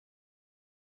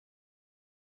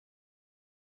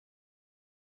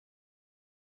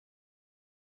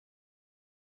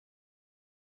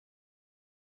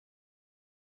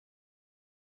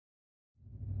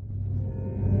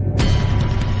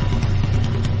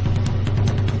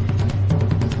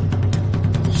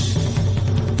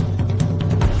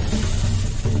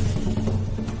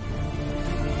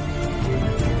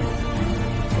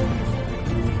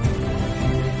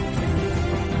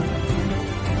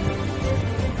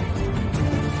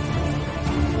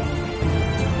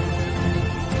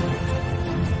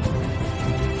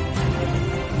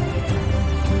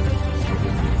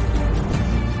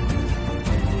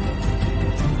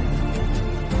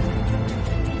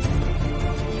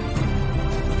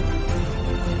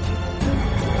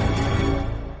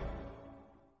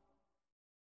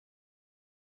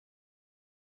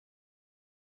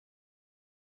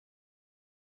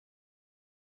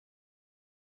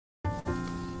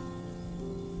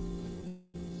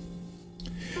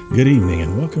Good evening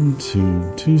and welcome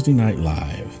to Tuesday Night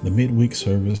Live, the midweek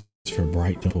service for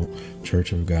Bright Temple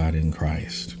Church of God in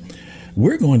Christ.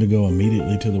 We're going to go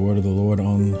immediately to the word of the Lord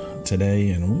on today,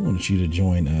 and we want you to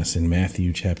join us in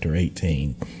Matthew chapter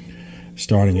 18,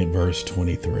 starting at verse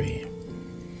 23.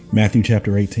 Matthew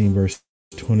chapter 18, verse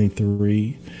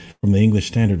 23 from the English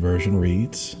Standard Version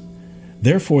reads,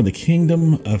 "Therefore the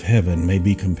kingdom of heaven may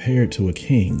be compared to a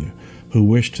king who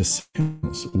wished to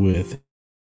settle with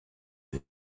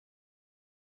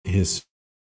his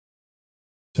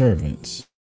servants.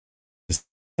 His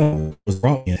servant was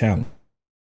brought in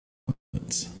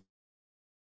talents.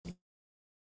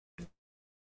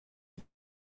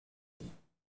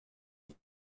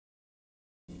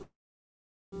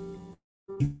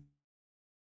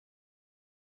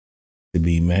 To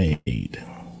be made.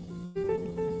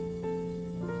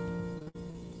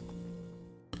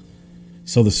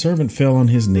 So the servant fell on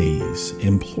his knees,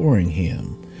 imploring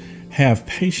him, 'Have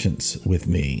patience with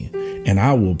me, and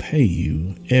I will pay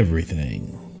you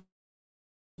everything.'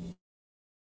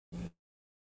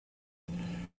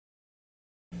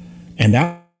 And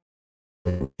out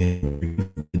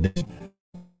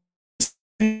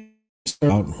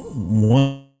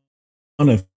one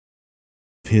of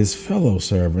his fellow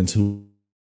servants who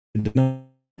did not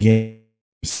get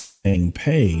saying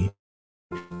pay.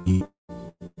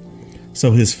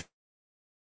 So his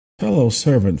fellow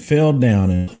servant fell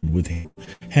down and with him,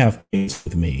 'Have patience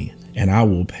with me, and I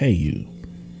will pay you.'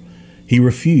 He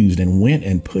refused and went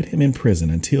and put him in prison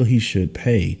until he should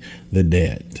pay the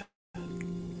debt.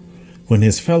 When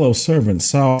his fellow servants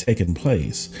saw it taken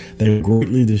place, they were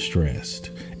greatly distressed,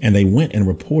 and they went and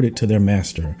reported to their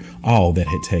master all that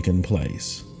had taken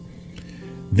place.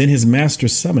 Then his master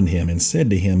summoned him and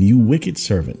said to him, 'You wicked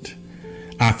servant,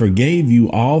 I forgave you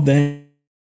all that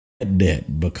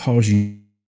debt because you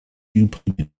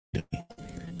put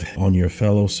on your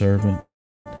fellow servant.'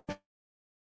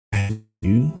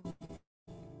 You."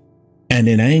 And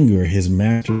in anger, his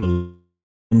master led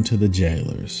him to the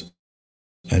jailers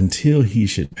until he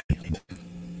should pay it.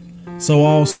 So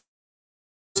also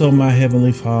my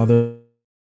heavenly Father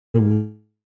will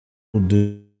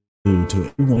do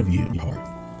to every one of you in your heart.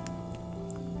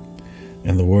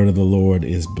 And the word of the Lord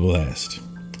is blessed.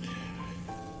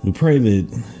 We pray that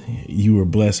you are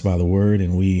blessed by the word,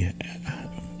 and we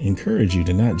encourage you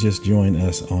to not just join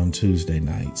us on Tuesday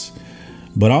nights,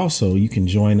 but also you can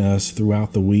join us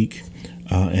throughout the week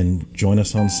and join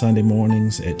us on Sunday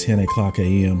mornings at 10 o'clock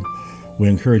a.m. We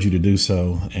encourage you to do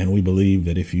so, and we believe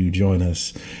that if you join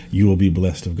us, you will be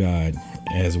blessed of God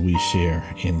as we share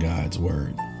in God's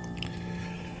word.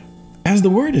 As the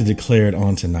word is declared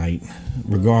on tonight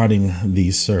regarding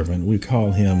the servant, I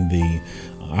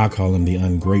call him the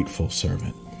ungrateful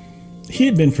servant. He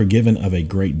had been forgiven of a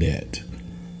great debt.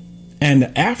 And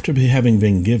after having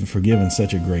been forgiven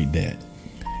such a great debt,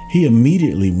 he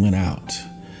immediately went out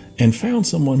and found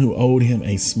someone who owed him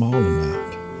a small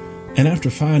amount. And after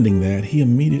finding that, he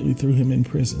immediately threw him in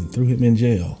prison, threw him in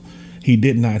jail. He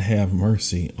did not have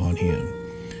mercy on him.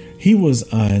 He was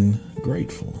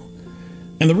ungrateful.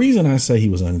 And the reason I say he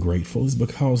was ungrateful is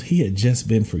because he had just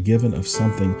been forgiven of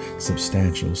something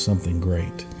substantial, something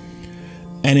great.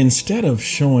 And instead of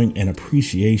showing an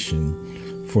appreciation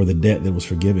for the debt that was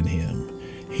forgiven him,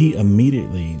 he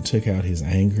immediately took out his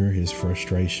anger, his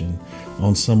frustration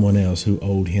on someone else who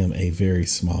owed him a very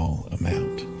small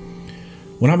amount.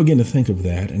 When I begin to think of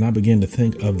that, and I begin to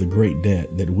think of the great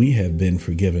debt that we have been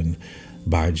forgiven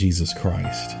by Jesus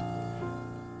Christ,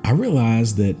 I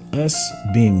realize that us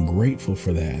being grateful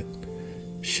for that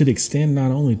should extend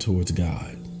not only towards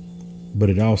God,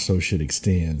 but it also should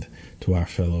extend to our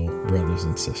fellow brothers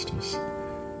and sisters.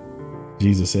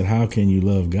 Jesus said, "How can you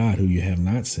love God who you have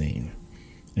not seen,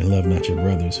 and love not your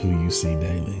brothers who you see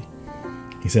daily?"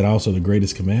 He said also the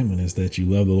greatest commandment is that you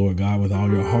love the Lord God with all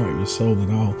your heart, your soul,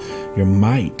 and all your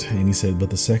might. And he said, but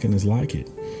the second is like it.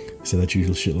 He said that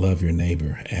you should love your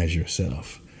neighbor as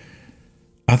yourself.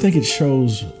 I think it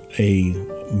shows a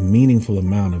meaningful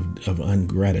amount of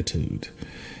ungratitude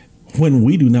when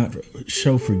we do not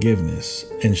show forgiveness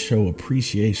and show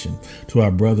appreciation to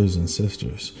our brothers and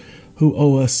sisters who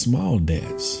owe us small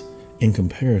debts in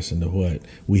comparison to what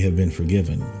we have been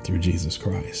forgiven through Jesus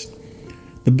Christ.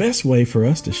 The best way for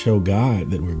us to show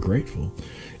God that we're grateful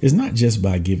is not just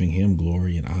by giving him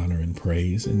glory and honor and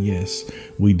praise. And yes,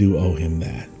 we do owe him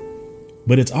that.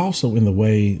 But it's also in the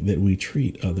way that we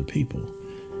treat other people.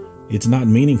 It's not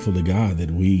meaningful to God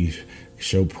that we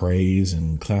show praise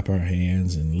and clap our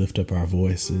hands and lift up our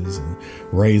voices and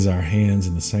raise our hands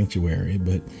in the sanctuary.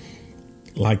 But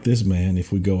like this man,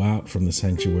 if we go out from the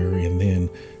sanctuary and then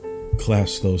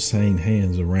clasp those same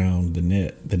hands around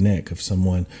the neck of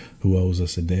someone who owes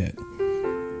us a debt.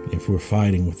 If we're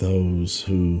fighting with those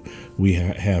who we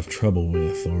have trouble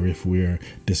with, or if we're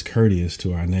discourteous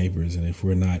to our neighbors, and if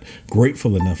we're not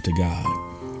grateful enough to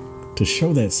God, to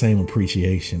show that same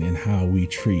appreciation in how we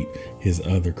treat his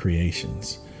other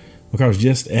creations. Because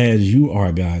just as you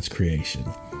are God's creation,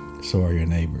 so are your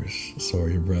neighbors, so are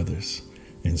your brothers,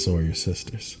 and so are your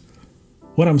sisters.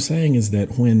 What I'm saying is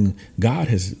that when God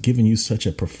has given you such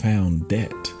a profound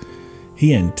debt,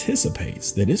 he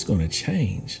anticipates that it's going to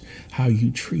change how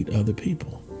you treat other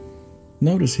people.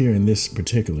 Notice here in this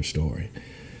particular story,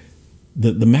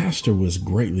 the master was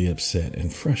greatly upset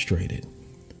and frustrated.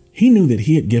 He knew that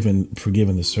he had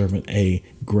forgiven the servant a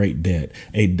great debt,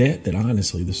 a debt that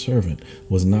honestly the servant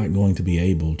was not going to be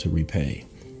able to repay.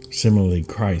 Similarly,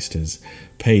 Christ has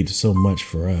paid so much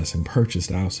for us and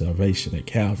purchased our salvation at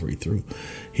Calvary through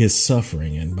his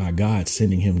suffering and by God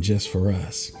sending him just for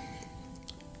us,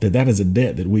 that is a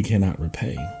debt that we cannot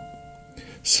repay.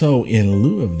 So in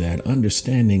lieu of that,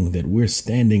 understanding that we're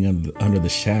standing under the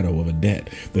shadow of a debt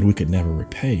that we could never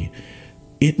repay,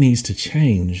 it needs to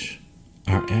change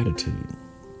our attitude.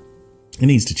 It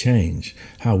needs to change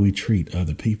how we treat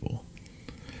other people.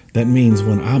 That means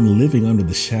when I'm living under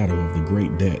the shadow of the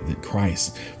great debt that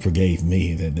Christ forgave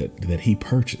me, that he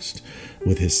purchased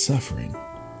with his suffering,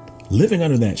 living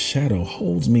under that shadow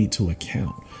holds me to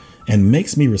account and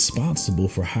makes me responsible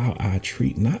for how I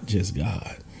treat not just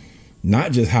God,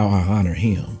 not just how I honor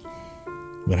him,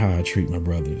 but how I treat my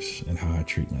brothers and how I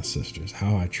treat my sisters,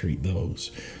 how I treat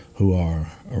those who are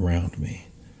around me.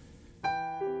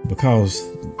 Because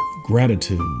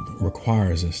gratitude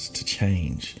requires us to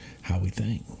change how we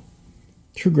think.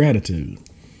 True gratitude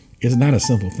is not a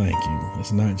simple thank you.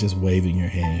 It's not just waving your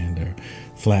hand or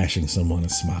flashing someone a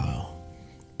smile.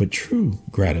 But true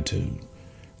gratitude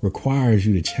requires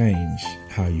you to change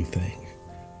how you think.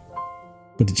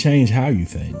 But to change how you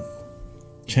think,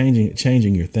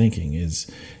 changing your thinking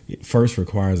it first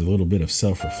requires a little bit of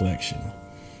self-reflection.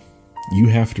 You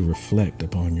have to reflect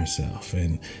upon yourself,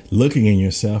 and looking in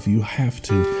yourself, you have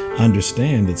to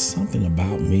understand that something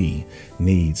about me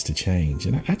needs to change.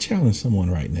 And I challenge someone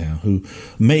right now who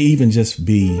may even just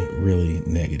be really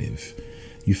negative.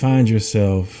 You find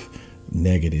yourself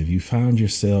negative. You find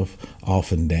yourself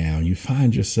off and down. You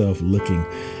find yourself looking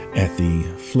at the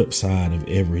flip side of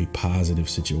every positive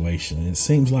situation. And it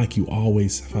seems like you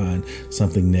always find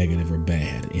something negative or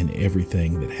bad in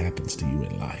everything that happens to you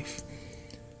in life.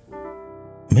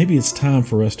 Maybe it's time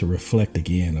for us to reflect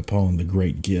again upon the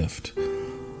great gift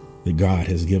that God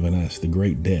has given us, the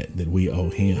great debt that we owe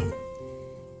him.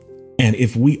 And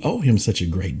if we owe him such a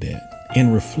great debt,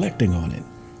 in reflecting on it,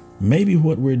 maybe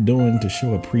what we're doing to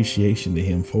show appreciation to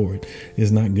him for it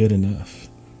is not good enough.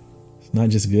 It's not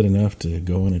just good enough to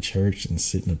go in a church and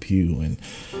sit in a pew and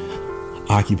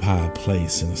occupy a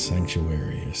place in a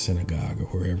sanctuary or synagogue or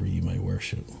wherever you may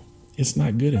worship. It's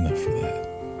not good enough for that.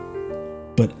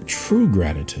 But true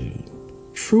gratitude,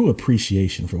 true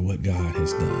appreciation for what God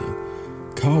has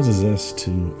done causes us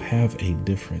to have a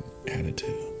different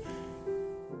attitude.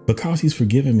 Because he's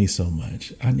forgiven me so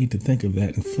much, I need to think of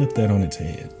that and flip that on its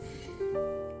head.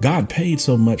 God paid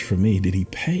so much for me. Did he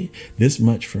pay this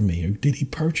much for me? Or did he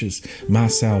purchase my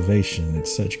salvation at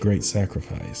such great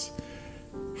sacrifice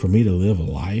for me to live a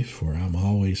life where I'm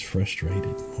always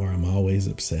frustrated, where I'm always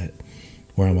upset,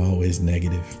 where I'm always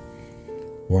negative,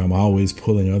 where I'm always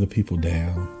pulling other people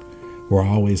down, where I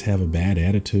always have a bad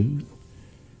attitude?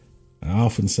 I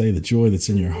often say the joy that's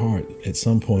in your heart at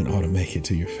some point ought to make it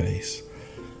to your face.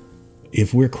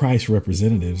 If we're Christ's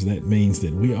representatives, that means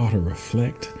that we ought to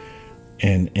reflect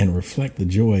and reflect the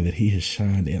joy that he has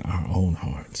shined in our own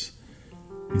hearts.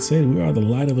 He said we are the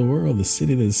light of the world, the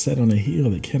city that is set on a hill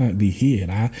that cannot be hid.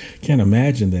 I can't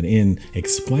imagine that in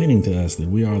explaining to us that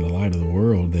we are the light of the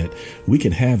world, that we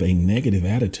can have a negative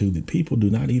attitude that people do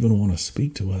not even want to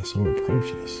speak to us or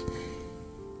approach us.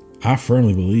 I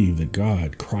firmly believe that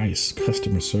God, Christ's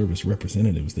customer service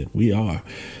representatives, that we ought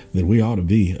to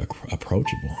be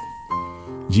approachable.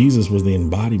 Jesus was the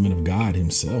embodiment of God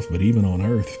himself, but even on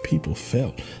earth, people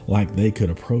felt like they could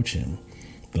approach him.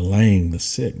 The lame, the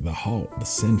sick, the halt, the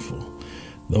sinful,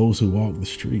 those who walked the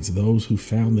streets, those who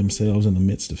found themselves in the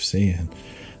midst of sin,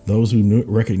 those who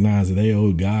recognized that they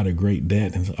owed God a great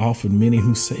debt, and often many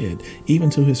who said, even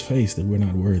to his face, that we're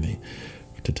not worthy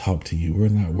to talk to you. We're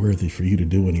not worthy for you to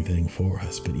do anything for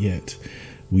us. But yet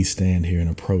we stand here and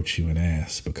approach you and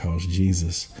ask because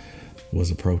Jesus was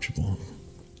approachable.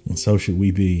 And so should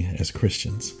we be as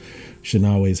Christians. We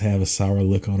shouldn't always have a sour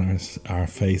look on our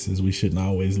faces. We shouldn't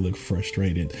always look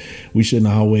frustrated. We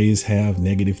shouldn't always have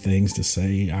negative things to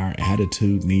say. Our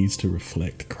attitude needs to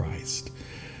reflect Christ.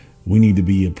 We need to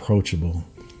be approachable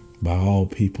by all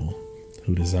people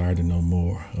who desire to know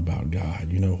more about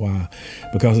God. You know why?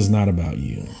 Because it's not about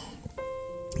you.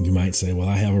 You might say, well,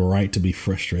 I have a right to be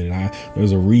frustrated.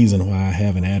 There's a reason why I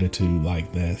have an attitude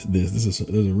like that. There's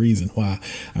a reason why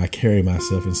I carry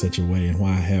myself in such a way and why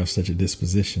I have such a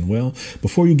disposition. Well,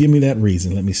 before you give me that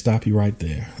reason, let me stop you right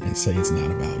there and say it's not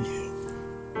about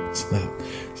you. It's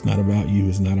not about you.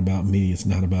 It's not about me. It's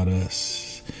not about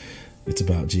us. It's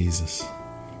about Jesus.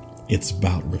 It's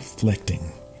about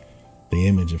reflecting the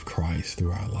image of Christ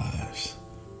through our lives.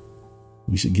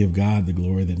 We should give God the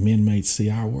glory that men might see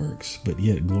our works, but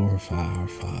yet glorify our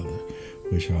Father,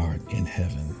 which art in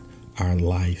heaven. Our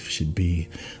life should be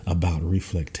about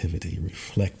reflectivity,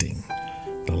 reflecting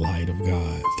the light of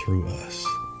God through us.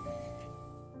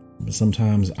 But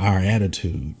sometimes our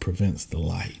attitude prevents the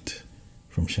light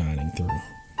from shining through.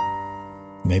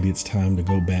 Maybe it's time to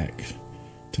go back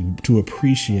to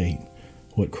appreciate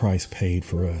what Christ paid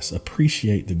for us,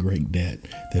 appreciate the great debt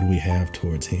that we have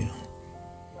towards him.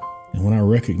 And when I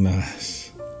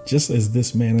recognize, just as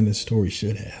this man in this story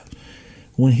should have,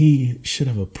 when he should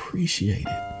have appreciated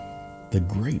the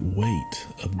great weight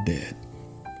of debt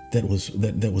that was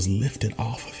lifted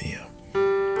off of him,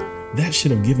 that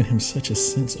should have given him such a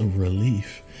sense of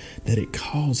relief that it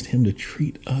caused him to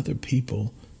treat other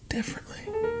people differently.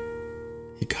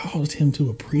 It caused him to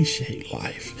appreciate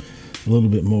life a little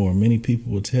bit more. Many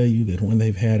people will tell you that when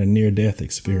they've had a near-death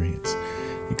experience,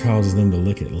 it causes them to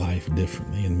look at life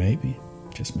differently. And maybe,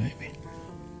 just maybe,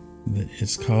 that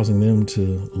it's causing them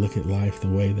to look at life the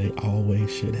way they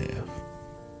always should have.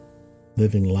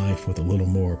 Living life with a little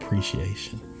more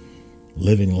appreciation.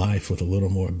 Living life with a little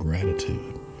more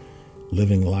gratitude.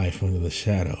 Living life under the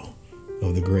shadow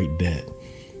of the great debt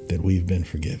that we've been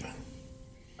forgiven.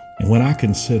 And when I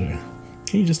consider,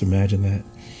 can you just imagine that?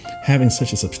 Having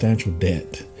such a substantial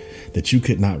debt that you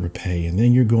could not repay, and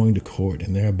then you're going to court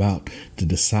and they're about to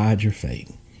decide your fate.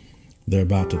 They're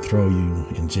about to throw you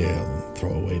in jail and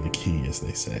throw away the key, as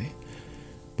they say.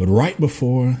 But right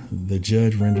before the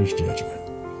judge renders judgment,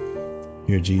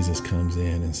 here Jesus comes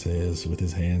in and says, with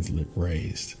his hands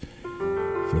raised,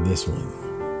 for this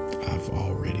one, I've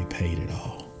already paid it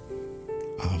all.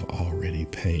 I've already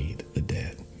paid the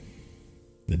debt.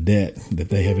 The debt that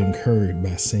they have incurred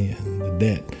by sin, the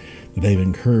debt that they've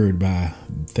incurred by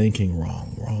thinking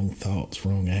wrong thoughts,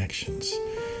 wrong actions,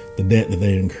 the debt that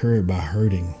they incurred by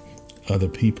hurting other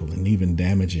people and even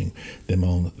damaging them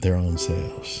on their own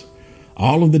selves.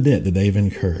 All of the debt that they've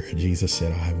incurred, Jesus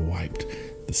said, I have wiped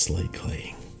the slate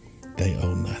clean. They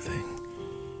owe nothing.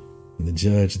 And the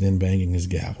judge then banging his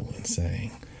gavel and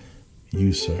saying,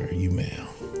 you, sir, you, ma'am,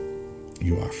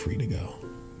 you are free to go.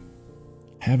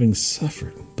 Having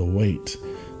suffered the weight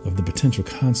of the potential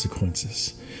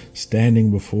consequences, standing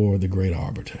before the great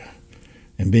arbiter,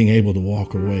 and being able to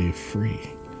walk away free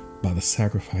by the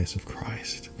sacrifice of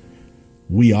Christ,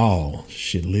 we all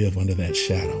should live under that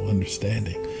shadow,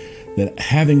 understanding that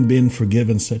having been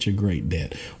forgiven such a great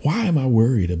debt, why am I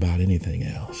worried about anything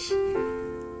else?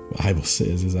 The Bible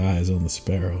says his eye is on the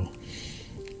sparrow.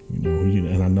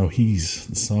 And I know the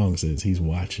song says he's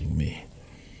watching me.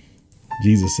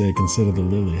 Jesus said, consider the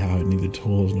lily, how it neither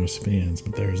toils nor spins,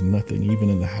 but there is nothing, even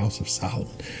in the house of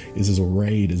Solomon, is as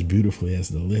arrayed as beautifully as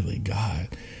the lily. God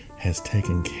has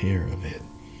taken care of it.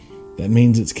 That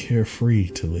means it's carefree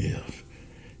to live.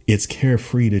 It's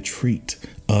carefree to treat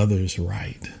others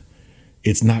right.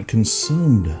 It's not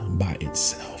consumed by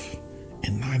itself,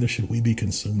 and neither should we be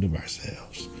consumed of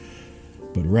ourselves.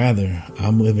 But rather,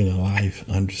 I'm living a life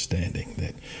understanding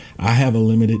that I have a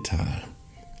limited time.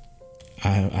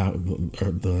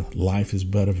 The life is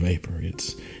but a vapor.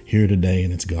 It's here today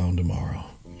and it's gone tomorrow.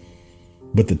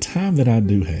 But the time that I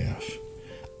do have,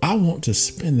 I want to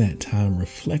spend that time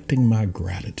reflecting my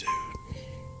gratitude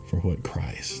for what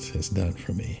Christ has done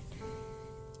for me.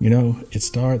 It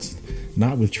starts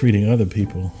not with treating other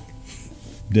people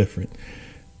different.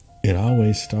 It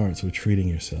always starts with treating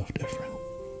yourself different.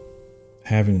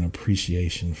 Having an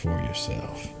appreciation for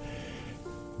yourself.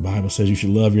 The Bible says you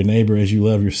should love your neighbor as you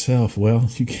love yourself. Well,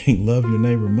 you can't love your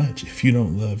neighbor much if you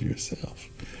don't love yourself.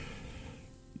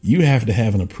 You have to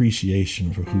have an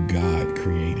appreciation for who God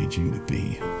created you to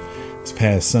be. This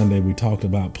past Sunday, we talked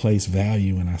about place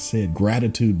value, and I said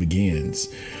gratitude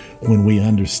begins when we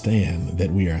understand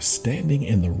that we are standing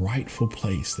in the rightful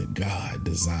place that God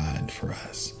designed for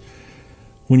us.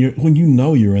 when you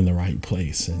know you're in the right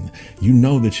place and you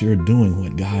know that you're doing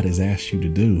what God has asked you to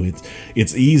do,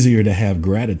 it's easier to have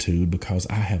gratitude because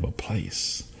I have a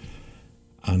place.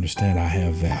 I understand I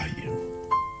have value.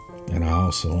 And I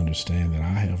also understand that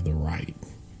I have the right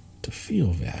to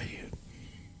feel valued.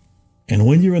 And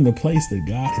when you're in the place that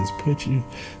God has put you,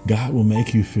 God will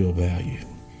make you feel valued.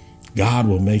 God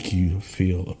will make you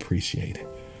feel appreciated.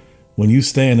 When you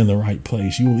stand in the right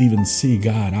place, you will even see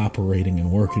God operating and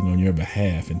working on your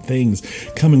behalf and things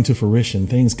coming to fruition,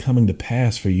 things coming to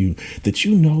pass for you that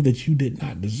you know that you did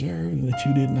not deserve and that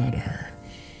you did not earn.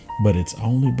 But it's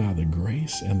only by the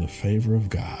grace and the favor of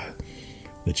God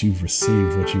that you've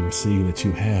received what you received, that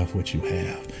you have what you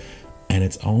have. And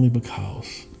it's only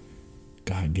because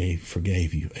God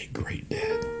forgave you a great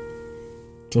debt.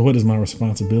 So what is my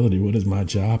responsibility? What is my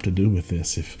job to do with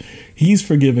this? If he's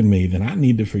forgiven me, then I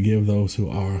need to forgive those who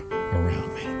are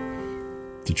around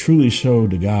me. To truly show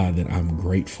to God that I'm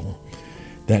grateful,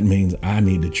 that means I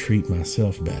need to treat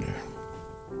myself better.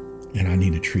 And I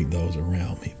need to treat those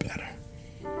around me better.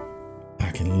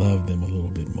 I can love them a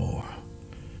little bit more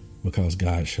because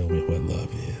God showed me what love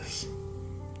is.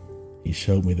 He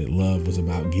showed me that love was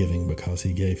about giving because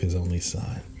he gave his only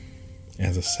son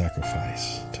as a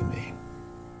sacrifice to me.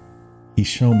 He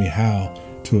showed me how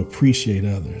to appreciate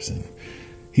others, and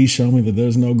he showed me that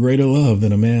there's no greater love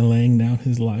than a man laying down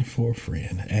his life for a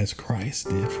friend, as Christ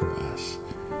did for us.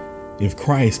 If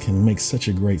Christ can make such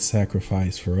a great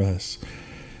sacrifice for us,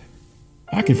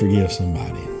 I can forgive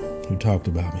somebody who talked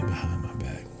about me behind my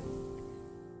back.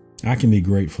 I can be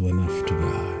grateful enough to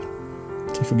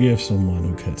God to forgive someone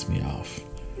who cuts me off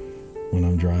when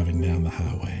I'm driving down the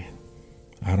highway.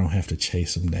 I don't have to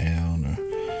chase them down or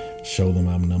show them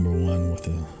I'm number one with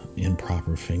an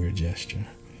improper finger gesture.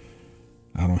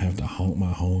 I don't have to honk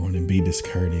my horn and be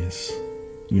discourteous.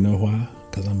 You know why?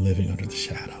 Because I'm living under the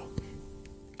shadow.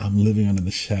 I'm living under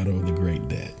the shadow of the great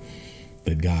debt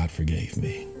that God forgave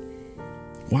me.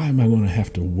 Why am I going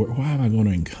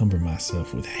to encumber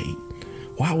myself with hate?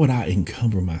 Why would I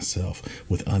encumber myself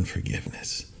with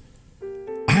unforgiveness?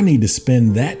 I need to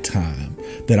spend that time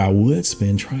that I would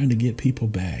spend trying to get people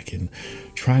back and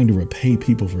trying to repay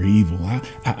people for evil.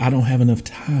 I don't have enough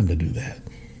time to do that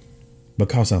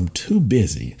because I'm too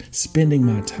busy spending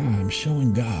my time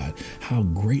showing God how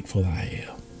grateful I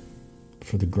am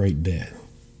for the great debt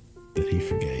that he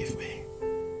forgave me.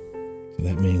 So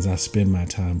that means I spend my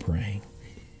time praying.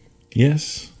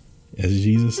 Yes, as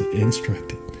Jesus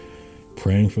instructed,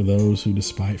 praying for those who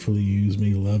despitefully use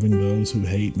me, loving those who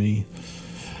hate me.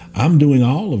 I'm doing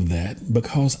all of that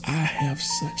because I have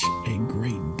such a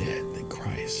great debt that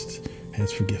Christ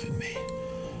has forgiven me.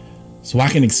 So I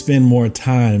can expend more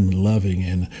time loving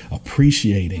and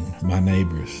appreciating my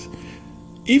neighbors,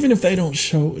 even if they don't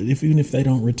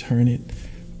return it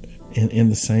in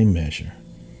the same measure.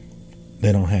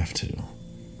 They don't have to,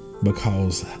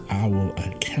 because I will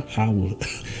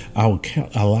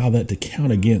allow that to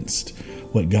count against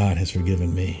what God has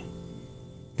forgiven me.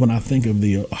 When I think of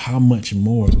how much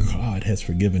more God has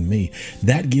forgiven me,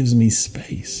 that gives me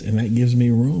space and that gives me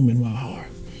room in my heart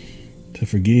to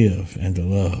forgive and to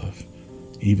love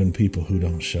even people who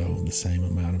don't show the same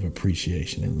amount of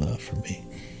appreciation and love for me.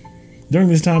 During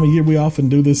this time of year, we often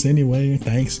do this anyway,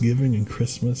 Thanksgiving and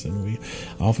Christmas, and we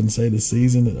often say the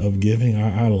season of giving.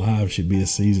 Our lives should be a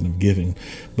season of giving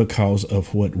because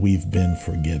of what we've been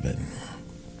forgiven.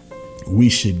 We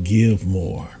should give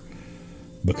more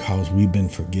because we've been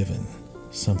forgiven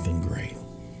something great,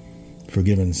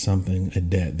 forgiven a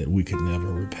debt that we could never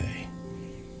repay.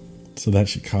 So that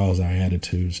should cause our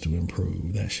attitudes to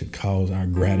improve. That should cause our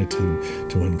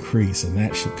gratitude to increase, and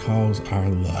that should cause our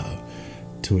love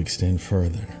to extend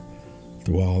further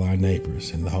through all our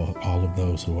neighbors and all of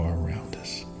those who are around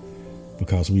us,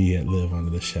 because we yet live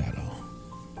under the shadow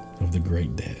of the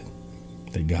great debt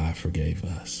that God forgave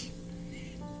us.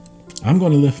 I'm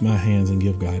going to lift my hands and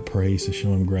give God praise to show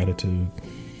him gratitude.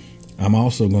 I'm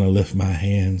also going to lift my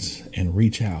hands and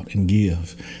reach out and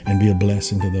give and be a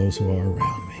blessing to those who are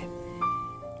around me.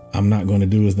 I'm not going to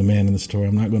do as the man in the story.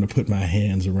 I'm not going to put my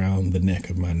hands around the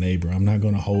neck of my neighbor. I'm not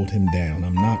going to hold him down.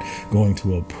 I'm not going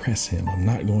to oppress him. I'm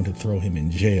not going to throw him in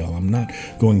jail. I'm not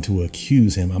going to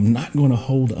accuse him. I'm not going to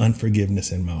hold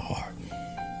unforgiveness in my heart.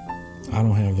 I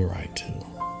don't have the right to,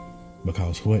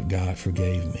 because what God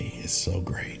forgave me is so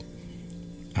great.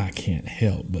 I can't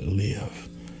help but live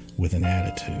with an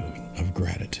attitude of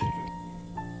gratitude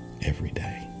every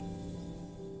day.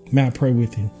 May I pray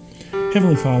with you?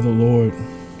 Heavenly Father, Lord,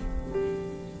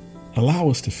 allow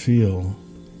us to feel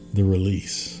the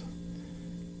release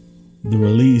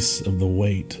of the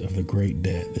weight of the great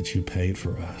debt that you paid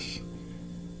for us.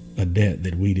 a debt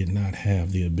that we did not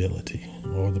have the ability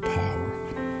or the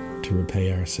power to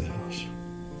repay ourselves.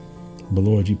 But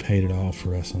Lord, you paid it all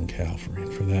for us on Calvary.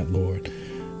 And for that, Lord,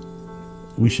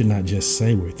 we should not just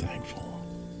say we're thankful.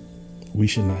 We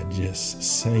should not just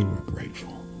say we're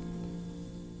grateful.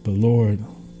 But Lord,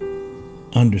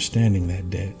 understanding that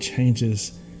debt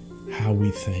changes how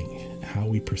we think, how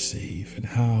we perceive, and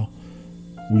how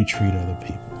we treat other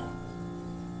people.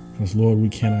 Because Lord, we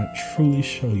cannot truly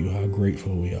show you how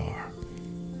grateful we are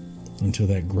until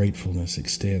that gratefulness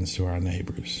extends to our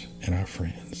neighbors and our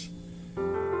friends,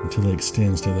 until it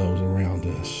extends to those around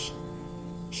us.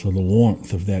 So the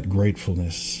warmth of that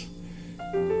gratefulness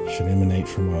should emanate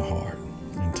from our heart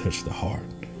and touch the heart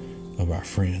of our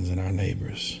friends and our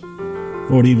neighbors.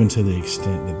 Lord, even to the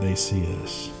extent that they see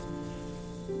us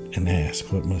and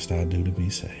ask, what must I do to be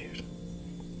saved?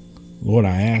 Lord,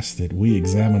 I ask that we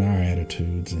examine our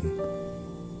attitudes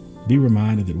and be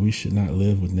reminded that we should not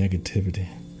live with negativity.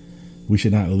 We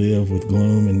should not live with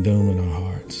gloom and doom in our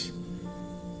hearts.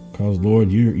 Because,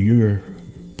 Lord, your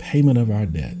payment of our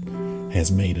debt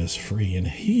has made us free. And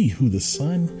he who the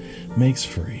Son makes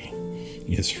free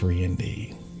is free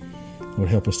indeed. Lord,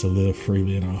 help us to live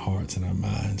freely in our hearts and our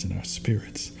minds and our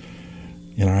spirits,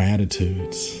 in our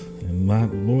attitudes. And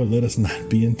Lord, let us not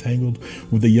be entangled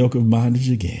with the yoke of bondage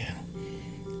again,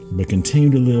 but continue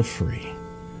to live free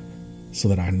so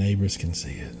that our neighbors can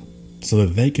see it, so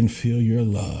that they can feel your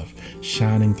love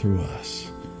shining through us.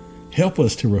 Help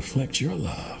us to reflect your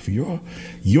love,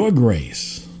 your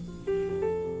grace,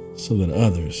 so that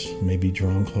others may be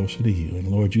drawn closer to you. And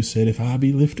Lord, you said, if I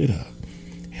be lifted up,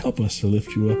 help us to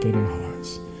lift you up in our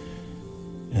hearts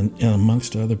and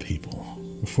amongst other people.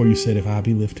 Before you said, if I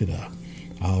be lifted up,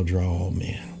 I'll draw all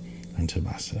men unto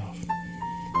myself.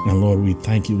 And Lord, we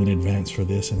thank you in advance for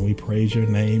this, and we praise your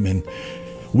name, and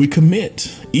we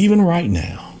commit, even right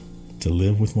now, to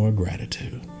live with more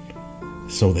gratitude,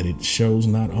 so that it shows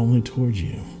not only towards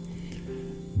you,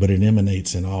 but it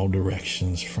emanates in all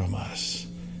directions from us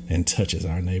and touches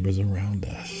our neighbors around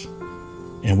us.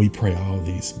 And we pray all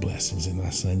these blessings in thy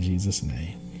Son Jesus'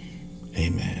 name.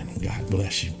 Amen. God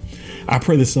bless you. I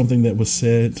pray that something that was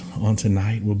said on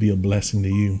tonight will be a blessing to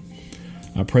you.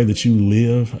 I pray that you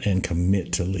live and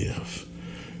commit to live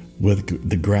with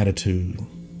the gratitude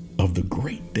of the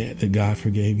great debt that God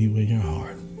forgave you in your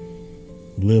heart.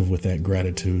 Live with that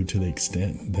gratitude to the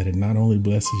extent that it not only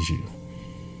blesses you,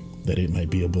 that it may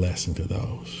be a blessing to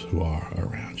those who are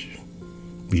around you.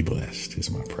 Be blessed is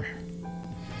my prayer.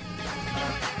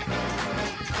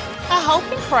 I hope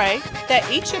and pray that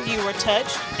each of you were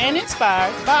touched and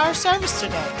inspired by our service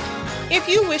today. If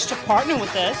you wish to partner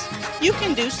with us, you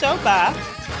can do so by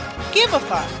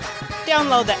Giveify.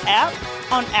 Download the app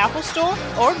on Apple Store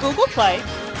or Google Play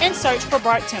and search for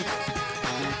Bright Temple.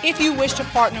 If you wish to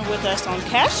partner with us on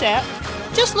Cash App,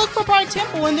 just look for Bright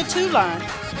Temple in the 2 line,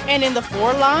 and in the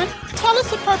 4 line, tell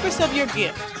us the purpose of your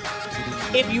gift.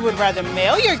 If you would rather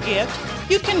mail your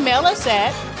gift, you can mail us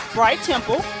at Bright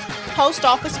Temple, Post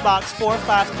Office Box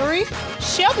 453,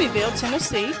 Shelbyville,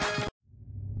 Tennessee.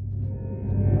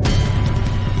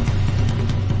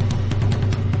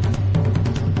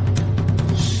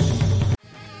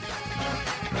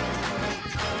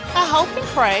 I hope and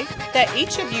pray that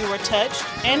each of you were touched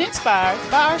and inspired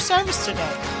by our service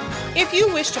today. If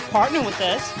you wish to partner with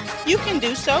us, you can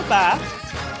do so by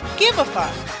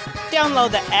Giveify.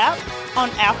 Download the app on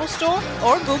Apple Store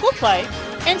or Google Play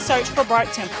and search for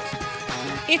Bright Temple.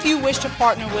 If you wish to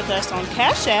partner with us on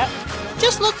Cash App,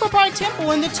 just look for Bright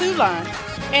Temple in the 2 line,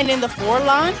 and in the 4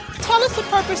 line, tell us the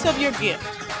purpose of your gift.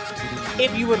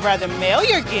 If you would rather mail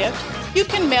your gift, you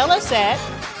can mail us at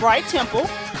Bright Temple,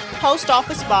 Post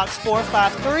Office Box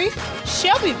 453,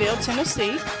 Shelbyville,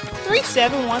 Tennessee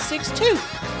 37162.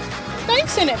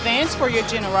 Thanks in advance for your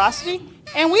generosity,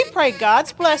 and we pray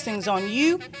God's blessings on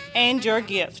you and your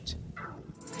gift.